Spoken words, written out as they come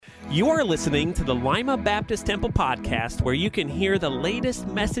You are listening to the Lima Baptist Temple podcast, where you can hear the latest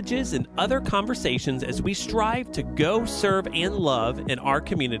messages and other conversations as we strive to go, serve, and love in our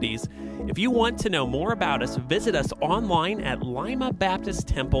communities. If you want to know more about us, visit us online at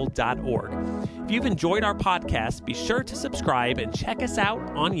limabaptisttemple.org. If you've enjoyed our podcast, be sure to subscribe and check us out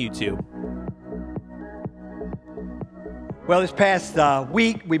on YouTube. Well, this past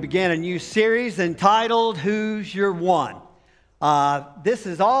week, we began a new series entitled, Who's Your One? This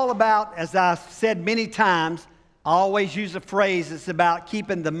is all about, as I've said many times, I always use a phrase, it's about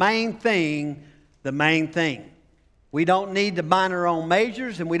keeping the main thing the main thing. We don't need to minor on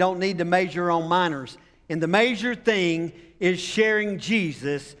majors, and we don't need to major on minors. And the major thing is sharing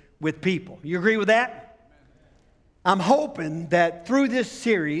Jesus with people. You agree with that? I'm hoping that through this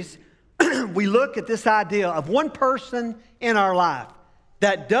series, we look at this idea of one person in our life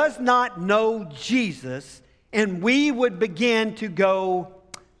that does not know Jesus, and we would begin to go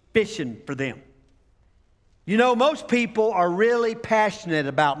fishing for them. You know, most people are really passionate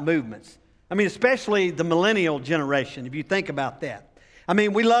about movements. I mean, especially the millennial generation, if you think about that. I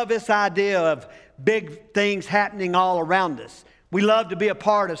mean, we love this idea of big things happening all around us. We love to be a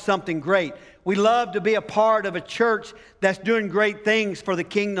part of something great. We love to be a part of a church that's doing great things for the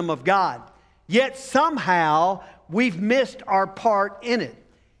kingdom of God. Yet somehow we've missed our part in it.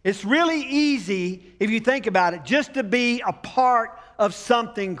 It's really easy, if you think about it, just to be a part of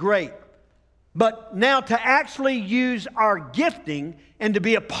something great. But now to actually use our gifting and to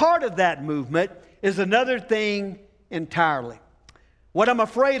be a part of that movement is another thing entirely. What I'm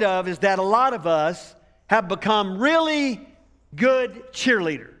afraid of is that a lot of us have become really good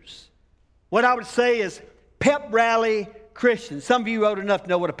cheerleaders. What I would say is pep rally Christians. Some of you old enough to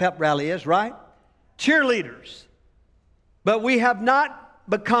know what a pep rally is, right? Cheerleaders. But we have not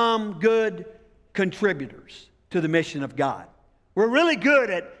become good contributors to the mission of God. We're really good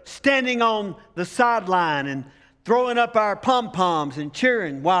at standing on the sideline and throwing up our pom-poms and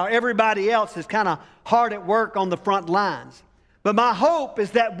cheering while everybody else is kind of hard at work on the front lines. But my hope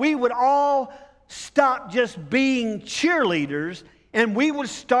is that we would all stop just being cheerleaders and we would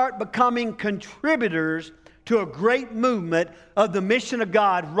start becoming contributors to a great movement of the mission of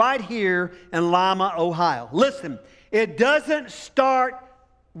God right here in Lima, Ohio. Listen, it doesn't start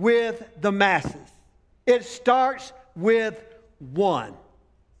with the masses. It starts with one.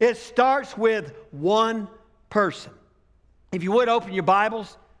 It starts with one person. If you would, open your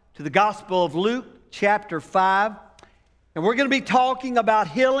Bibles to the Gospel of Luke, chapter 5. And we're going to be talking about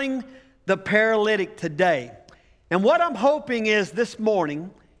healing the paralytic today. And what I'm hoping is this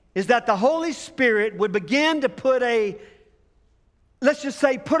morning is that the Holy Spirit would begin to put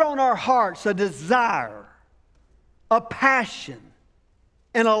put on our hearts a desire, a passion,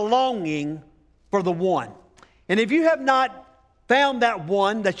 and a longing for the one. And if you have not found that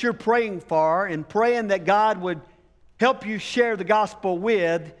one that you're praying for and praying that God would help you share the gospel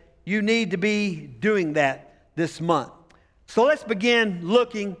with, you need to be doing that this month. So let's begin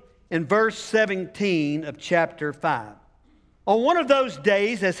looking in verse 17 of chapter 5. On one of those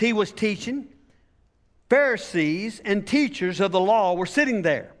days, as he was teaching, Pharisees and teachers of the law were sitting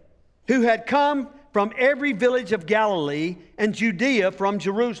there, who had come from every village of Galilee and Judea from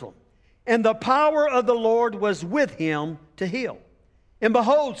Jerusalem. And the power of the Lord was with him to heal. And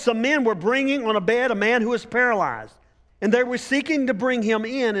behold, some men were bringing on a bed a man who was paralyzed. And they were seeking to bring him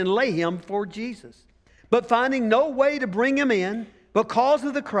in and lay him before Jesus. But finding no way to bring him in because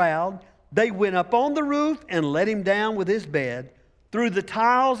of the crowd, they went up on the roof and let him down with his bed through the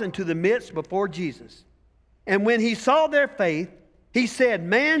tiles into the midst before Jesus. And when he saw their faith, he said,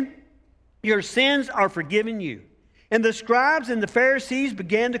 "Man, your sins are forgiven you." And the scribes and the Pharisees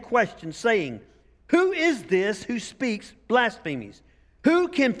began to question, saying, "Who is this who speaks blasphemies? Who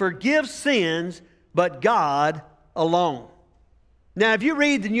can forgive sins but God alone?" Now, if you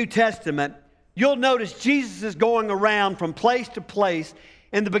read the New Testament, you'll notice Jesus is going around from place to place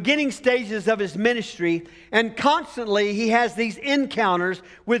in the beginning stages of his ministry, and constantly he has these encounters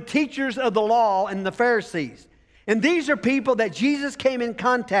with teachers of the law and the Pharisees. And these are people that Jesus came in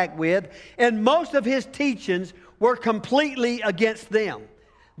contact with, and most of his teachings were completely against them.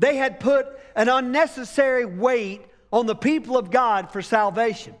 They had put an unnecessary weight on the people of God for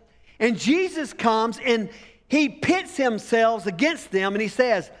salvation. And Jesus comes and he pits himself against them and he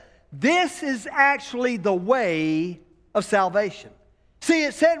says, this is actually the way of salvation. See,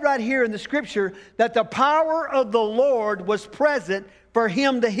 it said right here in the scripture that the power of the Lord was present for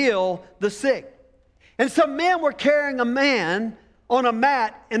him to heal the sick. And some men were carrying a man on a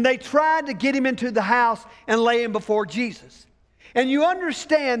mat, and they tried to get him into the house and lay him before Jesus. And you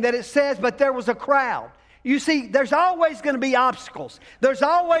understand that it says, but there was a crowd. You see, there's always going to be obstacles. There's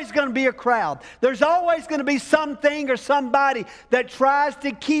always going to be a crowd. There's always going to be something or somebody that tries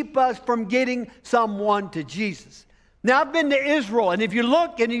to keep us from getting someone to Jesus. Now, I've been to Israel, and if you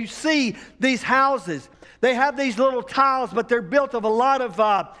look and you see these houses, they have these little tiles, but they're built of a lot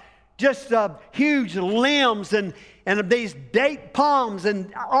of huge limbs and these date palms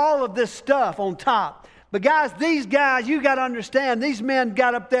and all of this stuff on top. But guys, these guys, you got to understand, these men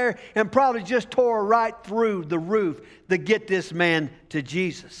got up there and probably just tore right through the roof to get this man to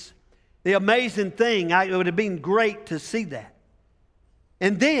Jesus. The amazing thing, it would have been great to see that.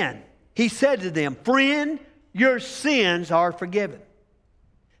 And then he said to them, "Friend, your sins are forgiven."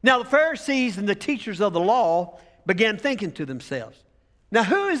 Now the Pharisees and the teachers of the law began thinking to themselves, "Now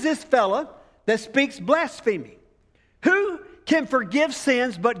who is this fella that speaks blasphemy? Who can forgive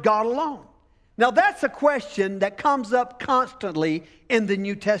sins but God alone?" Now that's a question that comes up constantly in the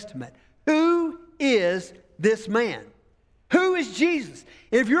New Testament. Who is this man? Who is Jesus?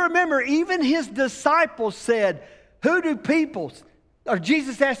 If you remember, even his disciples said,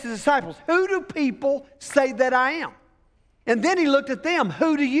 Jesus asked his disciples, "Who do people say that I am?" And then he looked at them,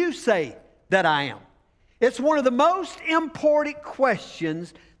 "Who do you say that I am?" It's one of the most important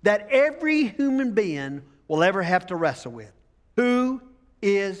questions that every human being will ever have to wrestle with. Who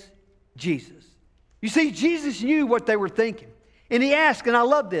is Jesus? You see, Jesus knew what they were thinking. And he asked, and I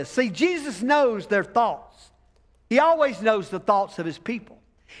love this. See, Jesus knows their thoughts. He always knows the thoughts of his people.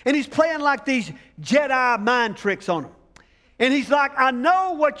 And he's playing like these Jedi mind tricks on them. And he's like, "I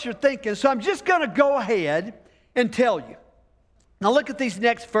know what you're thinking, so I'm just going to go ahead and tell you." Now look at these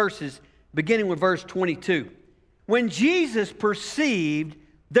next verses, beginning with verse 22. When Jesus perceived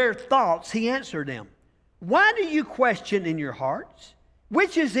their thoughts, he answered them, "Why do you question in your hearts?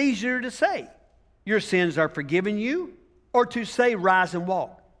 Which is easier to say, 'Your sins are forgiven you,' or to say, 'Rise and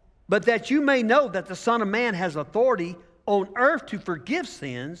walk'? But that you may know that the Son of Man has authority on earth to forgive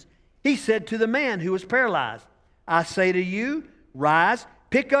sins," he said to the man who was paralyzed, "I say to you, rise,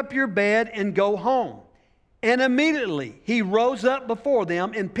 pick up your bed, and go home." And immediately he rose up before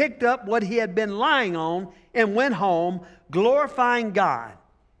them and picked up what he had been lying on and went home, glorifying God.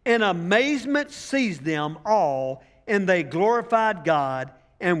 And amazement seized them all, and they glorified God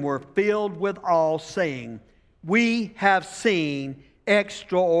and were filled with awe, saying, "We have seen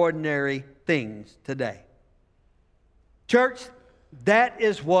extraordinary things today." Church, that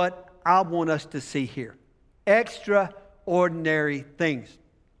is what I want us to see here. Extraordinary things.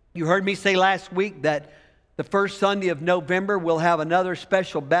 You heard me say last week that the first Sunday of November we'll have another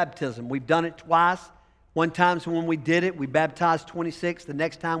special baptism. We've done it twice. One time when we did it, we baptized 26. The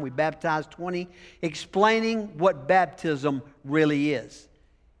next time we baptized 20, explaining what baptism really is.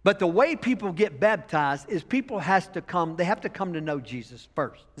 But the way people get baptized is they have to come to know Jesus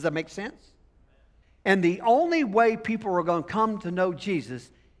first. Does that make sense? And the only way people are going to come to know Jesus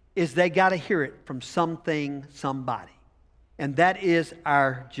is they got to hear it from somebody. And that is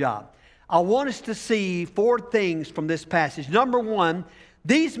our job. I want us to see 4 things from this passage. Number 1,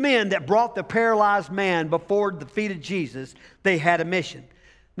 these men that brought the paralyzed man before the feet of Jesus, they had a mission.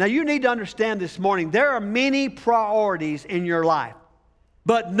 Now you need to understand this morning, there are many priorities in your life,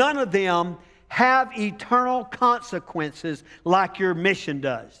 but none of them have eternal consequences like your mission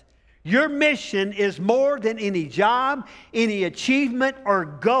does. Your mission is more than any job, any achievement, or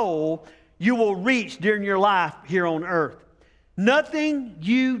goal you will reach during your life here on earth. Nothing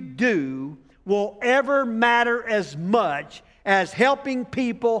you do will ever matter as much as helping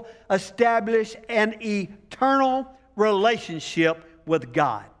people establish an eternal relationship with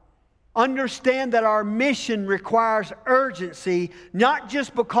God. Understand that our mission requires urgency, not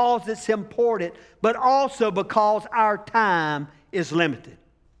just because it's important, but also because our time is limited.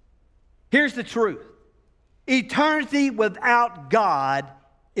 Here's the truth. Eternity without God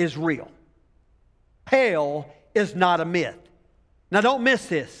is real. Hell is not a myth. Now don't miss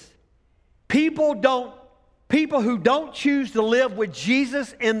this. People who don't choose to live with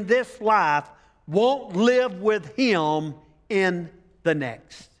Jesus in this life won't live with Him in the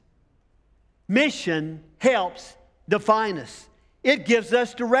next. Mission helps define us. It gives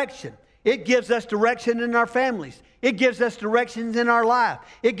us direction. It gives us direction in our families. It gives us directions in our life.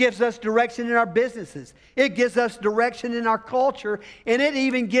 It gives us direction in our businesses. It gives us direction in our culture. And it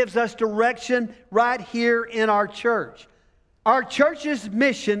even gives us direction right here in our church. Our church's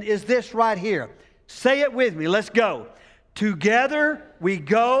mission is this right here. Say it with me. Let's go. Together we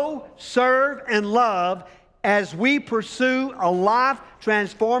go, serve, and love as we pursue a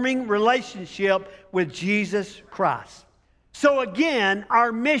life-transforming relationship with Jesus Christ. So again,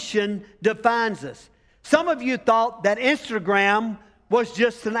 our mission defines us. Some of you thought that Instagram was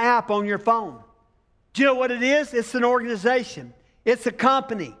just an app on your phone. Do you know what it is? It's an organization. It's a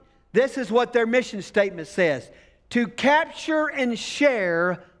company. This is what their mission statement says: to capture and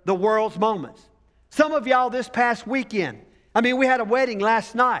share the world's moments. Some of y'all this past weekend, we had a wedding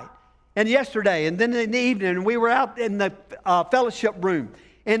last night and yesterday, and then in the evening, and we were out in the fellowship room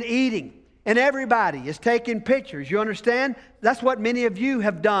and eating. And everybody is taking pictures. You understand? That's what many of you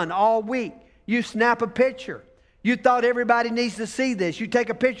have done all week. You snap a picture. You thought everybody needs to see this. You take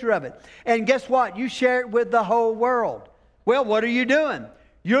a picture of it. And guess what? You share it with the whole world. Well, what are you doing?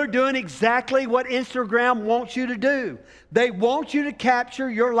 You're doing exactly what Instagram wants you to do. They want you to capture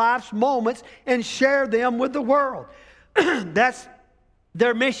your life's moments and share them with the world. That's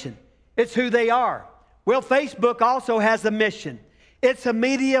their mission. It's who they are. Well, Facebook also has a mission. It's a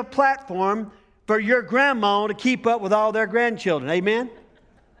media platform for your grandma to keep up with all their grandchildren. Amen?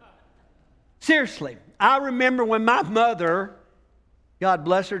 Seriously, I remember when my mother, God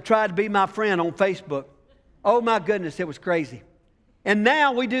bless her, tried to be my friend on Facebook. Oh my goodness, it was crazy. And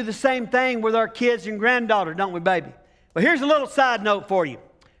now we do the same thing with our kids and granddaughters, don't we, baby? But here's a little side note for you.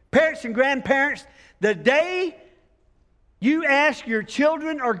 Parents and grandparents, the day you ask your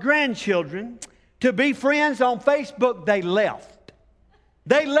children or grandchildren to be friends on Facebook, they left.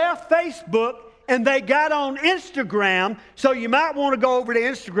 They left Facebook and they got on Instagram, so you might want to go over to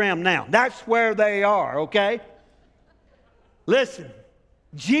Instagram now. That's where they are, okay? Listen,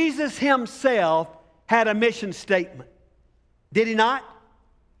 Jesus himself had a mission statement. Did he not?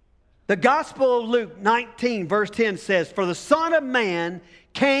 The Gospel of Luke 19, verse 10 says, "For the Son of Man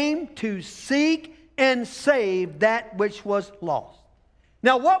came to seek and save that which was lost."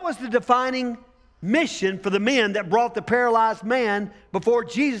 Now, what was the defining mission for the men that brought the paralyzed man before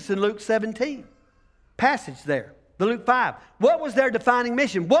Jesus in Luke 17? Passage there, the Luke 5. What was their defining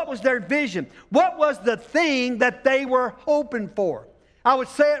mission? What was their vision? What was the thing that they were hoping for? I would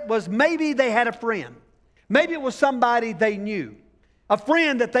say it was maybe they had a friend. Maybe it was somebody they knew. A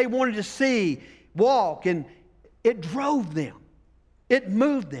friend that they wanted to see walk, and it drove them. It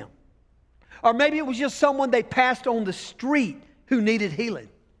moved them. Or maybe it was just someone they passed on the street who needed healing.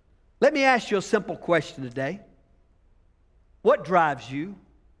 Let me ask you a simple question today. What drives you?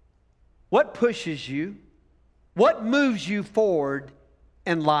 What pushes you? What moves you forward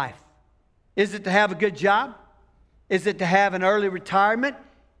in life? Is it to have a good job? Is it to have an early retirement?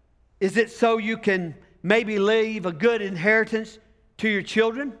 Is it so you can maybe leave a good inheritance to your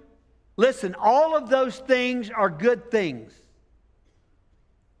children? Listen, all of those things are good things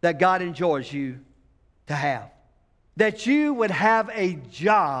that God enjoys you to have. That you would have a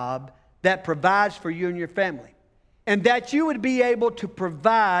job that provides for you and your family. And that you would be able to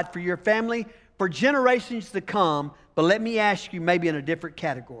provide for your family for generations to come. But let me ask you, maybe in a different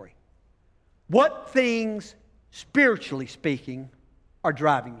category. What things, spiritually speaking, are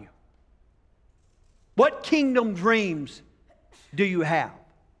driving you? What kingdom dreams do you have?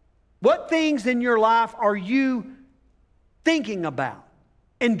 What things in your life are you thinking about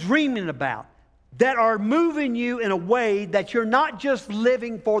and dreaming about that are moving you in a way that you're not just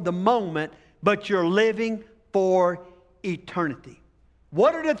living for the moment, but you're living for eternity?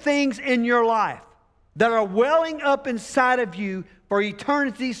 What are the things in your life that are welling up inside of you for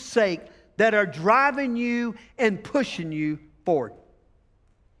eternity's sake that are driving you and pushing you forward?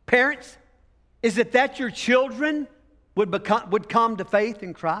 Parents, is it that your children would come to faith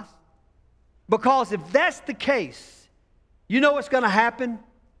in Christ? Because if that's the case, you know what's going to happen,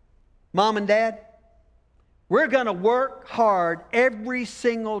 Mom and Dad? We're going to work hard every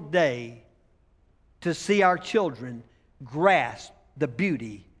single day to see our children grasp the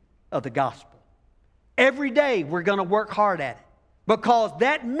beauty of the gospel. Every day we're going to work hard at it because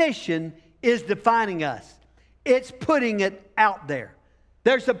that mission is defining us. It's putting it out there.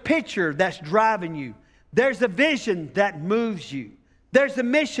 There's a picture that's driving you. There's a vision that moves you. There's a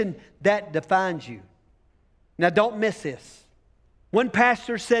mission that defines you. Now don't miss this. One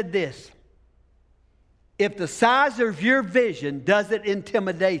pastor said this: if the size of your vision doesn't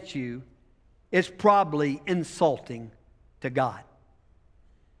intimidate you, it's probably insulting to God.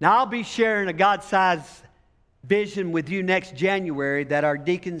 Now, I'll be sharing a God-sized vision with you next January that our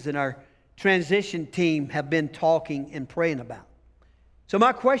deacons and our transition team have been talking and praying about. So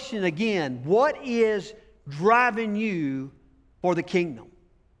my question again, what is driving you for the kingdom?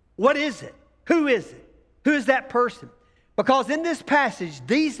 What is it? Who is it? Who is that person? Because in this passage,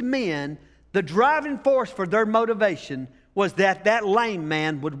 these men, the driving force for their motivation was that that lame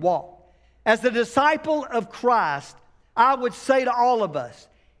man would walk. As a disciple of Christ, I would say to all of us,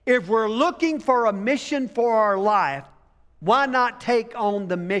 if we're looking for a mission for our life, why not take on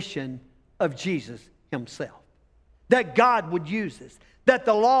the mission of Jesus himself? That God would use us. that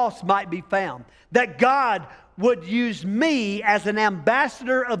the lost might be found, that God would use me as an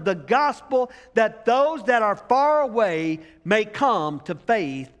ambassador of the gospel, that those that are far away may come to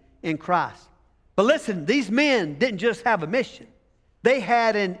faith in Christ. But listen, these men didn't just have a mission. They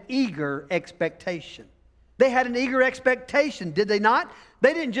had an eager expectation. They had an eager expectation, did they not?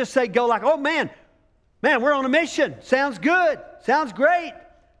 They didn't just say, go like, oh man, we're on a mission. Sounds good. Sounds great.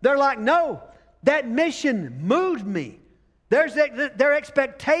 They're like, no, that mission moved me. Their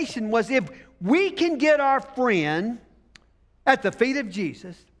expectation was, if we can get our friend at the feet of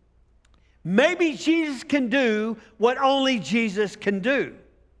Jesus, maybe Jesus can do what only Jesus can do.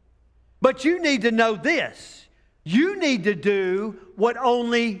 But you need to know this. You need to do what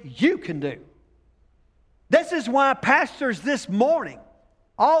only you can do. This is why pastors this morning,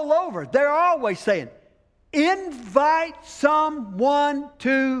 all over, they're always saying, invite someone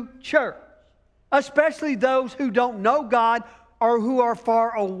to church, especially those who don't know God or who are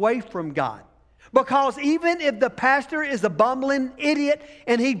far away from God. Because even if the pastor is a bumbling idiot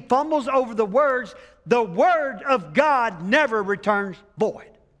and he fumbles over the words, the word of God never returns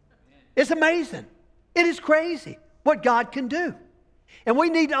void. It's amazing. It is crazy what God can do. And we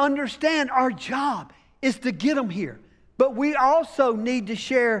need to understand our job is to get them here. But we also need to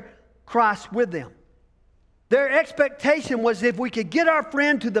share Christ with them. Their expectation was, if we could get our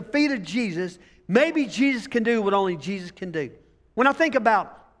friend to the feet of Jesus, maybe Jesus can do what only Jesus can do. When I think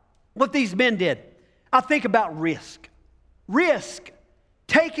about what these men did, I think about risk. Risk.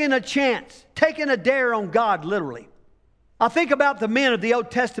 Taking a chance. Taking a dare on God, literally. I think about the men of the Old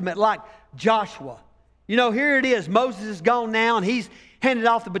Testament like Joshua. You know, here it is. Moses is gone now, and he's handed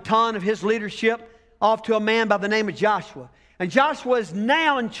off the baton of his leadership off to a man by the name of Joshua. And Joshua is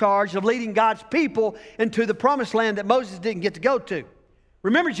now in charge of leading God's people into the promised land that Moses didn't get to go to.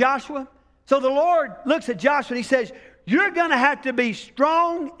 Remember Joshua? So the Lord looks at Joshua and he says, you're going to have to be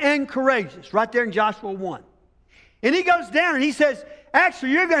strong and courageous. Right there in Joshua 1. And he goes down and he says,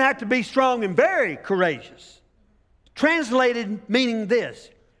 actually, you're going to have to be strong and very courageous. Translated meaning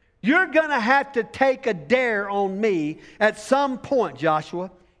this. You're going to have to take a dare on me at some point, Joshua,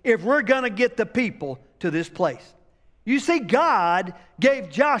 if we're going to get the people to this place. You see, God gave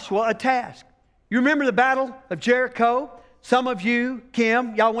Joshua a task. You remember the battle of Jericho? Some of you,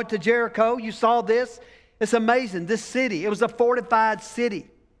 Kim, y'all went to Jericho. You saw this. It's amazing. This city, it was a fortified city.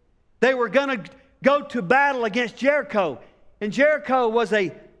 They were going to go to battle against Jericho. And Jericho was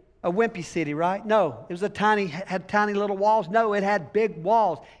a wimpy city, right? No, it was had tiny little walls. No, it had big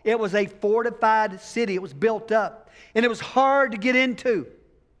walls. It was a fortified city. It was built up. And it was hard to get into.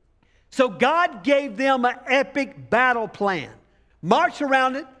 So God gave them an epic battle plan. March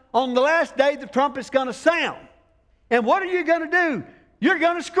around it. On the last day, the trumpet's going to sound. And what are you going to do? You're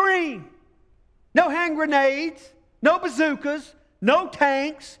going to scream. No hand grenades, no bazookas, no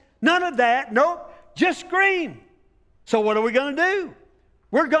tanks, none of that. Nope, just scream. So what are we going to do?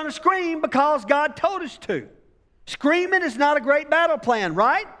 We're going to scream because God told us to. Screaming is not a great battle plan,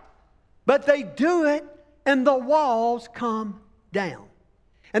 right? But they do it and the walls come down.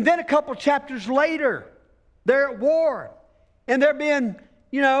 And then a couple chapters later, they're at war. And they're being,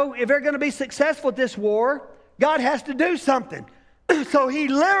 if they're going to be successful at this war, God has to do something. So he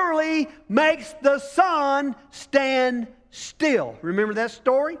literally makes the sun stand still. Remember that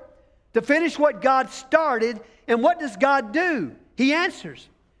story? To finish what God started. And what does God do? He answers.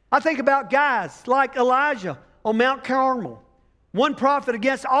 I think about guys like Elijah on Mount Carmel. One prophet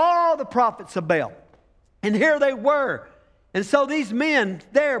against all the prophets of Baal. And here they were. And so these men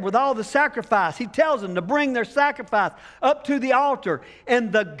there with all the sacrifice, he tells them to bring their sacrifice up to the altar.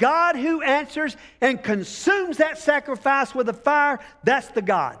 And the God who answers and consumes that sacrifice with a fire, that's the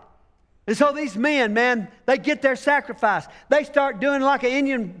God. And so these men, man, they get their sacrifice. They start doing like an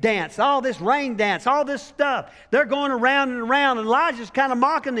Indian dance, all this rain dance, all this stuff. They're going around and around, and Elijah's kind of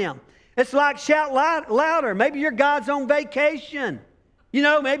mocking them. It's like, shout louder. Maybe your God's on vacation.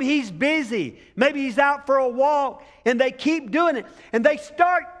 Maybe he's busy. Maybe he's out for a walk. And they keep doing it. And they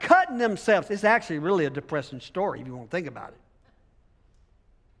start cutting themselves. It's actually really a depressing story if you want to think about it.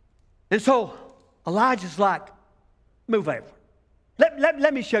 And so Elijah's like, move over.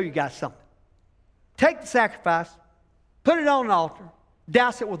 Let me show you guys something. Take the sacrifice, put it on an altar,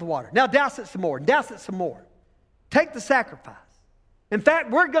 douse it with water. Now douse it some more, douse it some more. Take the sacrifice. In fact,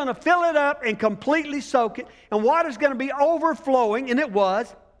 we're going to fill it up and completely soak it, and water's going to be overflowing, and it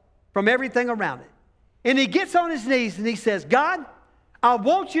was, from everything around it. And he gets on his knees and he says, God, I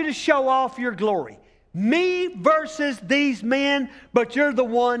want you to show off your glory. Me versus these men, but you're the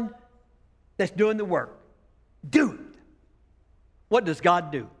one that's doing the work. Do it. What does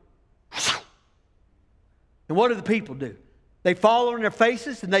God do? And what do the people do? They fall on their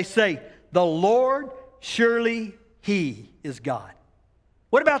faces and they say, "The Lord, surely He is God."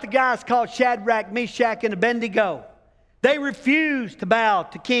 What about the guys called Shadrach, Meshach, and Abednego? They refused to bow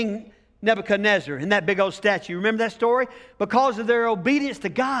to King Nebuchadnezzar in that big old statue. Remember that story? Because of their obedience to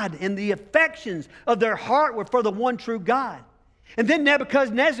God and the affections of their heart were for the one true God. And then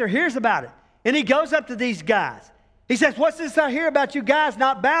Nebuchadnezzar hears about it. And he goes up to these guys. He says, "What's this I hear about you guys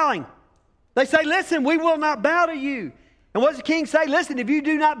not bowing?" They say, "Listen, we will not bow to you." And what does the king say? "Listen, if you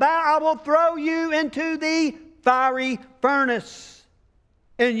do not bow, I will throw you into the fiery furnace.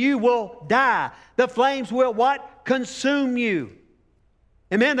 And you will die. The flames will" what? "Consume you."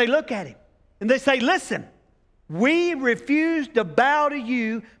 And man, they look at him and they say, "Listen, we refuse to bow to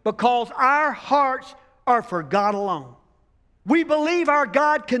you because our hearts are for God alone. We believe our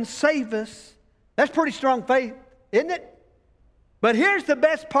God can save us." That's pretty strong faith, isn't it? But here's the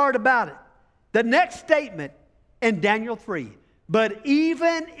best part about it. The next statement in Daniel 3. "But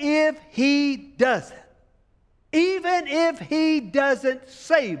even if He doesn't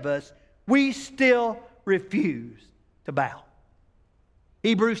save us, we still refuse to bow."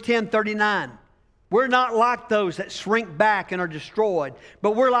 Hebrews 10:39. "We're not like those that shrink back and are destroyed,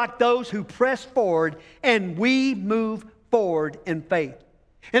 but we're like those who press forward and we move forward in faith."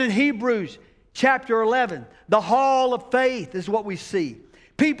 And in Hebrews chapter 11, the hall of faith is what we see.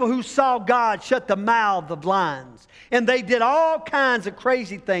 People who saw God shut the mouth of lions. And they did all kinds of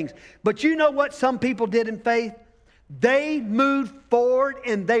crazy things. But you know what some people did in faith? They moved forward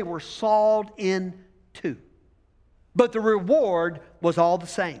and they were sawed in two. But the reward was all the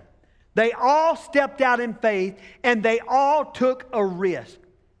same. They all stepped out in faith and they all took a risk.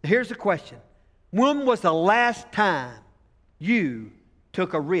 Here's the question. When was the last time you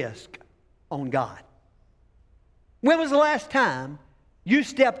took a risk on God? When was the last time you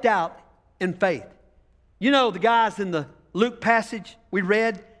stepped out in faith? You know, the guys in the Luke passage we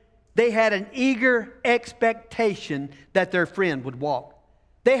read, they had an eager expectation that their friend would walk.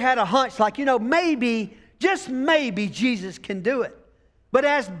 They had a hunch like, maybe, just maybe Jesus can do it. But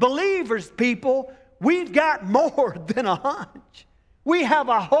as believers, people, we've got more than a hunch. We have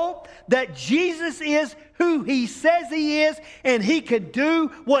a hope that Jesus is who He says He is, and He can do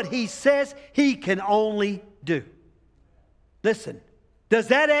what He says He can only do. Listen, does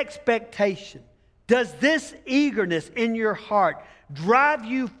that expectation, does this eagerness in your heart drive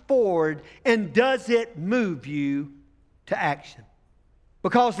you forward, and does it move you to action?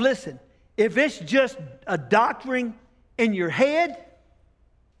 Because listen, if it's just a doctrine in your head,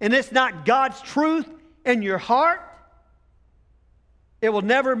 and it's not God's truth in your heart, it will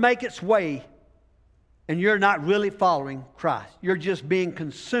never make its way, and you're not really following Christ. You're just being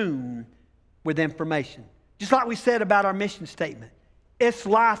consumed with information. Just like we said about our mission statement. It's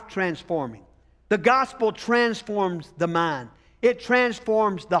life transforming. The gospel transforms the mind. It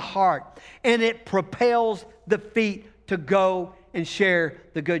transforms the heart. And it propels the feet to go and share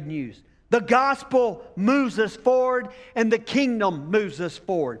the good news. The gospel moves us forward, and the kingdom moves us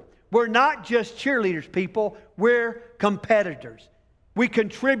forward. We're not just cheerleaders, people. We're competitors. We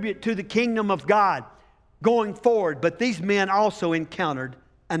contribute to the kingdom of God going forward. But these men also encountered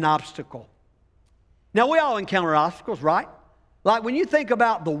an obstacle. Now, we all encounter obstacles, right? Like when you think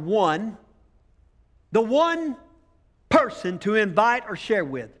about the one person to invite or share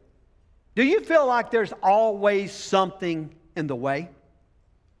with, do you feel like there's always something in the way?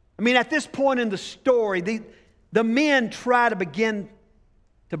 I mean, at this point in the story, the men try to begin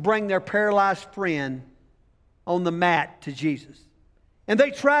to bring their paralyzed friend on the mat to Jesus. And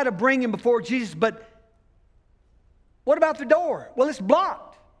they try to bring him before Jesus, but what about the door? Well, it's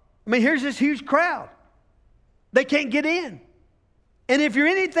blocked. I mean, here's this huge crowd. They can't get in. And if you're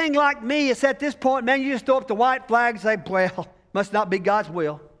anything like me, it's at this point, man, you just throw up the white flag and say, well, must not be God's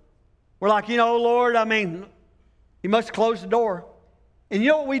will. We're like, Lord, He must close the door. And you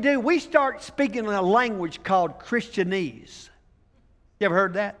know what we do? We start speaking in a language called Christianese. You ever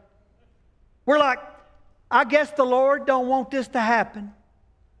heard that? We're like, I guess the Lord don't want this to happen.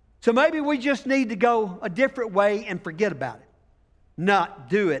 So maybe we just need to go a different way and forget about it. Not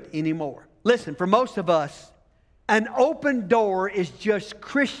do it anymore. Listen, for most of us, an open door is just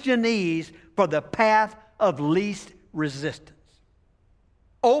Christianese for the path of least resistance.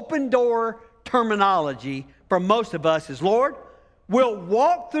 Open door terminology for most of us is, Lord, we'll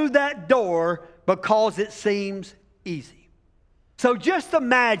walk through that door because it seems easy. So just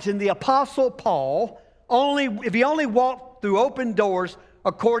imagine the Apostle Paul, if he only walked through open doors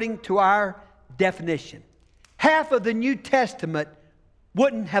according to our definition. Half of the New Testament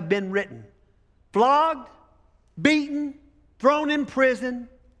wouldn't have been written. Flogged, beaten, thrown in prison,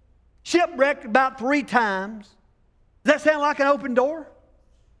 shipwrecked about 3 times, Does that sound like an open door?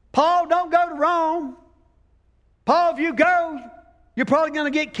 Paul, don't go to Rome. Paul, if you go, you're probably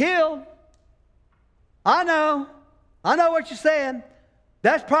going to get killed. I know what you're saying.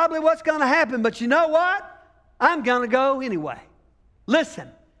 That's probably what's going to happen. But you know what? I'm going to go anyway. Listen,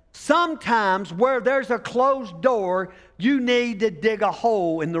 sometimes where there's a closed door, you need to dig a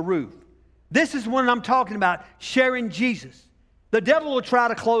hole in the roof. This is when I'm talking about sharing Jesus. The devil will try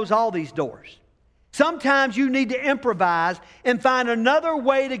to close all these doors. Sometimes you need to improvise and find another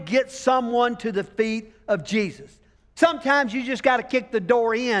way to get someone to the feet of Jesus. Sometimes you just got to kick the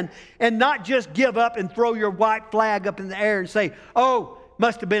door in and not just give up and throw your white flag up in the air and say, oh,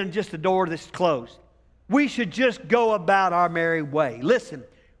 must have been just a door that's closed. We should just go about our merry way. Listen,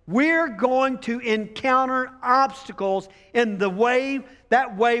 we're going to encounter obstacles in that way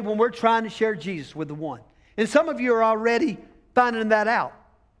when we're trying to share Jesus with the one. And some of you are already finding that out.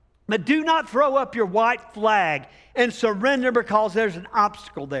 But do not throw up your white flag and surrender because there's an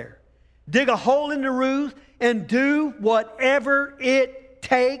obstacle there. Dig a hole in the roof and do whatever it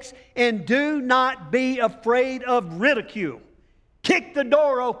takes, and do not be afraid of ridicule. Kick the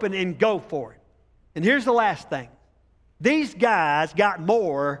door open and go for it. And here's the last thing. These guys got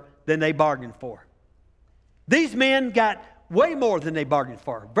more than they bargained for. These men got way more than they bargained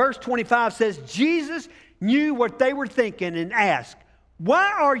for. Verse 25 says, Jesus knew what they were thinking and asked,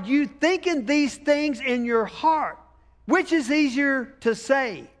 why are you thinking these things in your heart? Which is easier to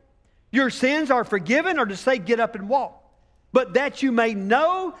say, your sins are forgiven, or to say, get up and walk? But that you may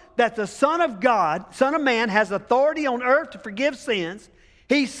know that the Son of God, Son of Man, has authority on earth to forgive sins,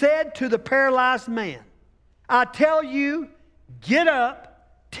 he said to the paralyzed man, I tell you, get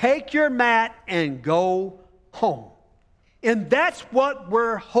up, take your mat, and go home. And that's what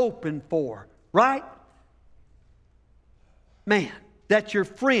we're hoping for, right? Man, that your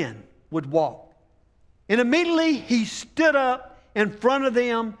friend would walk. And immediately he stood up in front of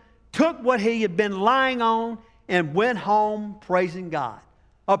them, took what he had been lying on, and went home praising God.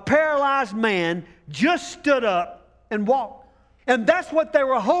 A paralyzed man just stood up and walked. And that's what they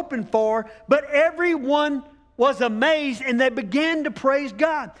were hoping for, but everyone was amazed and they began to praise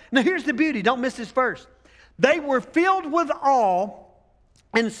God. Now here's the beauty, don't miss this verse. They were filled with awe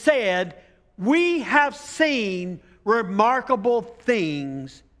and said, we have seen remarkable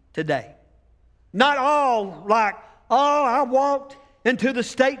things today. Not all like, oh, I walked into the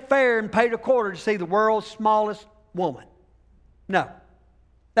state fair and paid a quarter to see the world's smallest woman. No,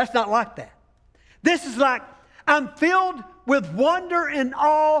 that's not like that. This is like, I'm filled with wonder and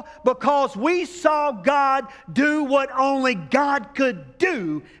awe because we saw God do what only God could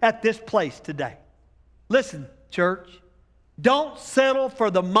do at this place today. Listen, church, don't settle for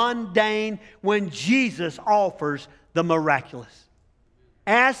the mundane when Jesus offers the miraculous.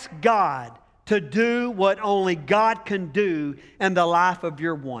 Ask God to do what only God can do in the life of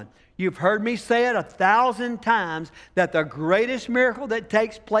your one. You've heard me say it 1,000 times that the greatest miracle that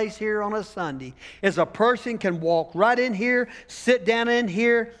takes place here on a Sunday is a person can walk right in here, sit down in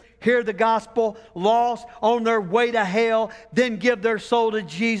here, hear the gospel, lost, on their way to hell, then give their soul to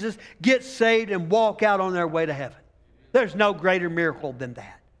Jesus, get saved, and walk out on their way to heaven. There's no greater miracle than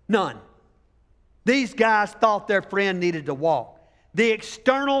that. None. These guys thought their friend needed to walk. The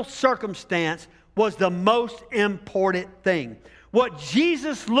external circumstance was the most important thing. What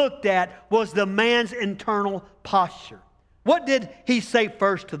Jesus looked at was the man's internal posture. What did he say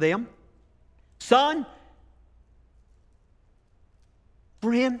first to them? Son,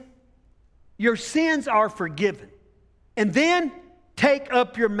 friend, your sins are forgiven. And then take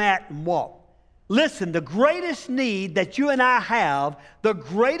up your mat and walk. Listen, the greatest need that you and I have, the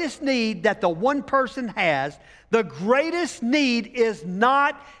greatest need that the one person has, the greatest need is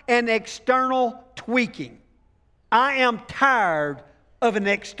not an external tweaking. I am tired of an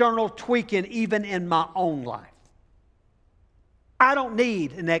external tweaking even in my own life. I don't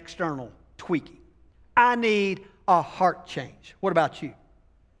need an external tweaking. I need a heart change. What about you?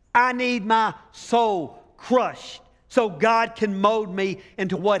 I need my soul crushed so God can mold me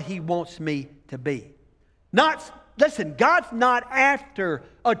into what He wants me to be. Listen, God's not after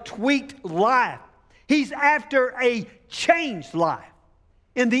a tweaked life. He's after a changed life.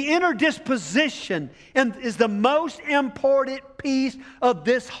 And the inner disposition is the most important piece of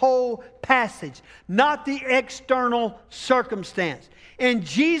this whole passage, not the external circumstance. And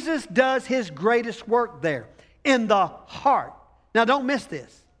Jesus does His greatest work there, in the heart. Now don't miss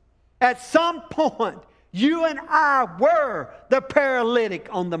this. At some point, you and I were the paralytic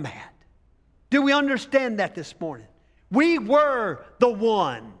on the mat. Do we understand that this morning? We were the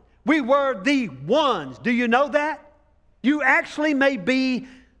one. We were the ones. Do you know that? You actually may be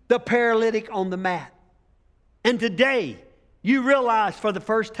the paralytic on the mat. And today, you realize for the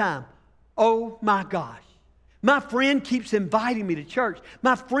first time, oh my gosh, my friend keeps inviting me to church.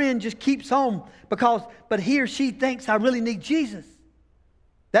 My friend just keeps on but he or she thinks I really need Jesus.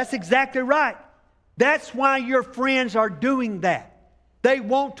 That's exactly right. That's why your friends are doing that. They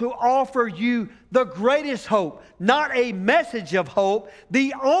want to offer you the greatest hope, not a message of hope,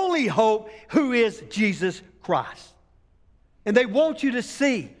 the only hope, who is Jesus Christ. And they want you to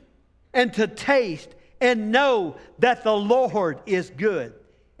see and to taste and know that the Lord is good.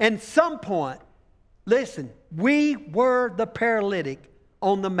 And some point, listen, we were the paralytic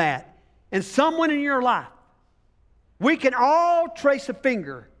on the mat. And someone in your life, we can all trace a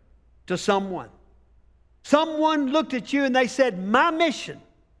finger to someone. Someone looked at you and they said, my mission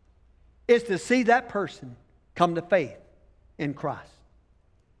is to see that person come to faith in Christ.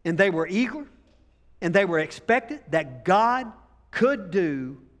 And they were eager and they were expectant that God could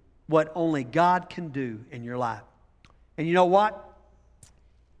do what only God can do in your life. And you know what?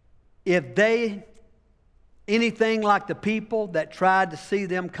 If they, anything like the people that tried to see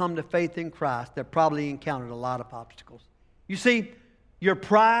them come to faith in Christ, they probably encountered a lot of obstacles. You see, your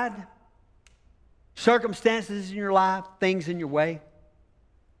pride, circumstances in your life, things in your way.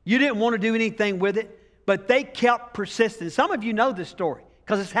 You didn't want to do anything with it, but they kept persisting. Some of you know this story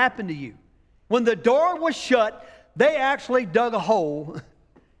because it's happened to you. When the door was shut, they actually dug a hole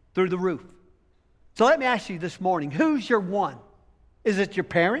through the roof. So let me ask you this morning, who's your one? Is it your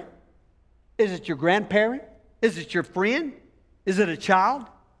parent? Is it your grandparent? Is it your friend? Is it a child?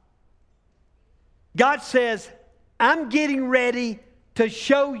 God says, I'm getting ready to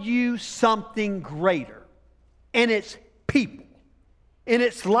show you something greater. And it's people. And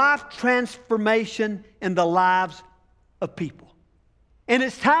it's life transformation in the lives of people. And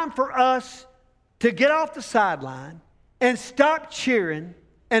it's time for us to get off the sideline and stop cheering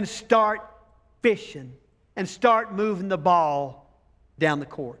and start fishing and start moving the ball down the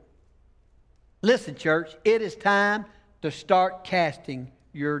court. Listen, church, it is time to start casting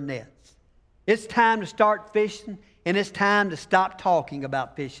your nets. It's time to start fishing, and it's time to stop talking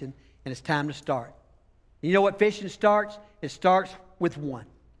about fishing, and it's time to start. You know what fishing starts? It starts with one.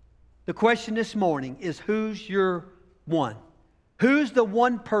 The question this morning is, who's your one? Who's the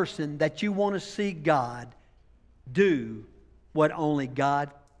one person that you want to see God do what only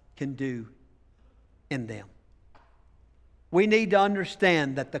God can do in them? We need to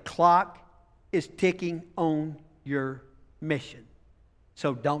understand that the clock is ticking on your mission.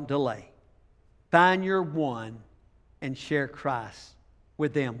 So don't delay. Find your one and share Christ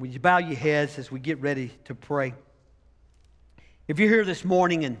with them. Would you bow your heads as we get ready to pray? If you're here this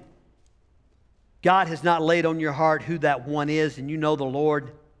morning and God has not laid on your heart who that one is, and you know the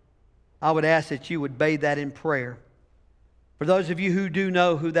Lord, I would ask that you would bathe that in prayer. For those of you who do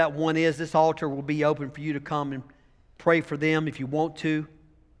know who that one is, this altar will be open for you to come and pray for them if you want to.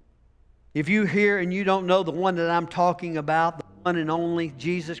 If you're here and you don't know the one that I'm talking about, the one and only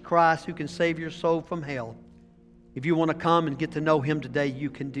Jesus Christ who can save your soul from hell, if you want to come and get to know Him today, you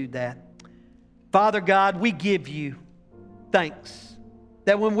can do that. Father God, we give you thanks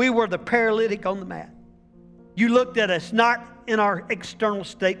that when we were the paralytic on the mat, you looked at us not in our external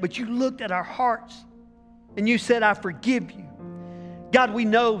state, but you looked at our hearts and you said, I forgive you. God, we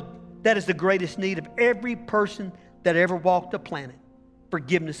know that is the greatest need of every person that ever walked the planet,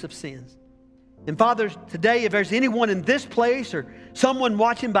 forgiveness of sins. And Father, today, if there's anyone in this place or someone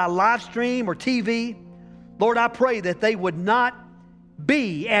watching by live stream or TV, Lord, I pray that they would not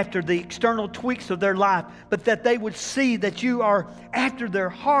be after the external tweaks of their life, but that they would see that you are after their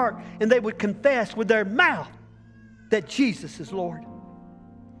heart, and they would confess with their mouth that Jesus is Lord.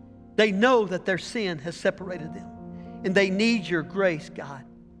 They know that their sin has separated them, and they need your grace, God.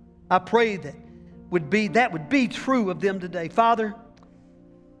 I pray that would be true of them today. Father,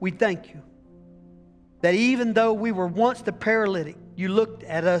 we thank you that even though we were once the paralytic, you looked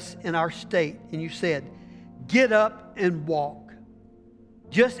at us in our state and you said, get up and walk,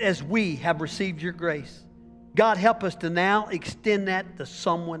 just as we have received your grace. God, help us to now extend that to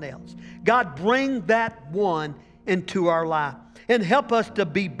someone else. God, bring that one into our life and help us to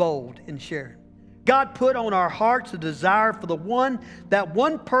be bold in sharing. God, put on our hearts a desire for that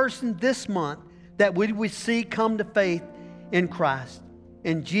one person this month that we would see come to faith in Christ.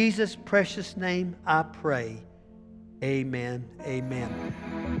 In Jesus' precious name I pray. Amen.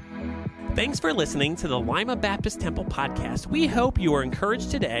 Amen. Thanks for listening to the Lima Baptist Temple podcast. We hope you are encouraged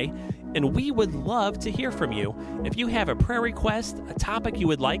today, and we would love to hear from you. If you have a prayer request, a topic you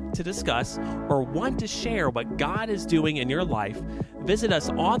would like to discuss, or want to share what God is doing in your life, visit us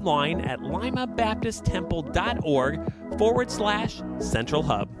online at limabaptisttemple.org/Central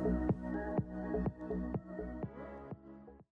Hub.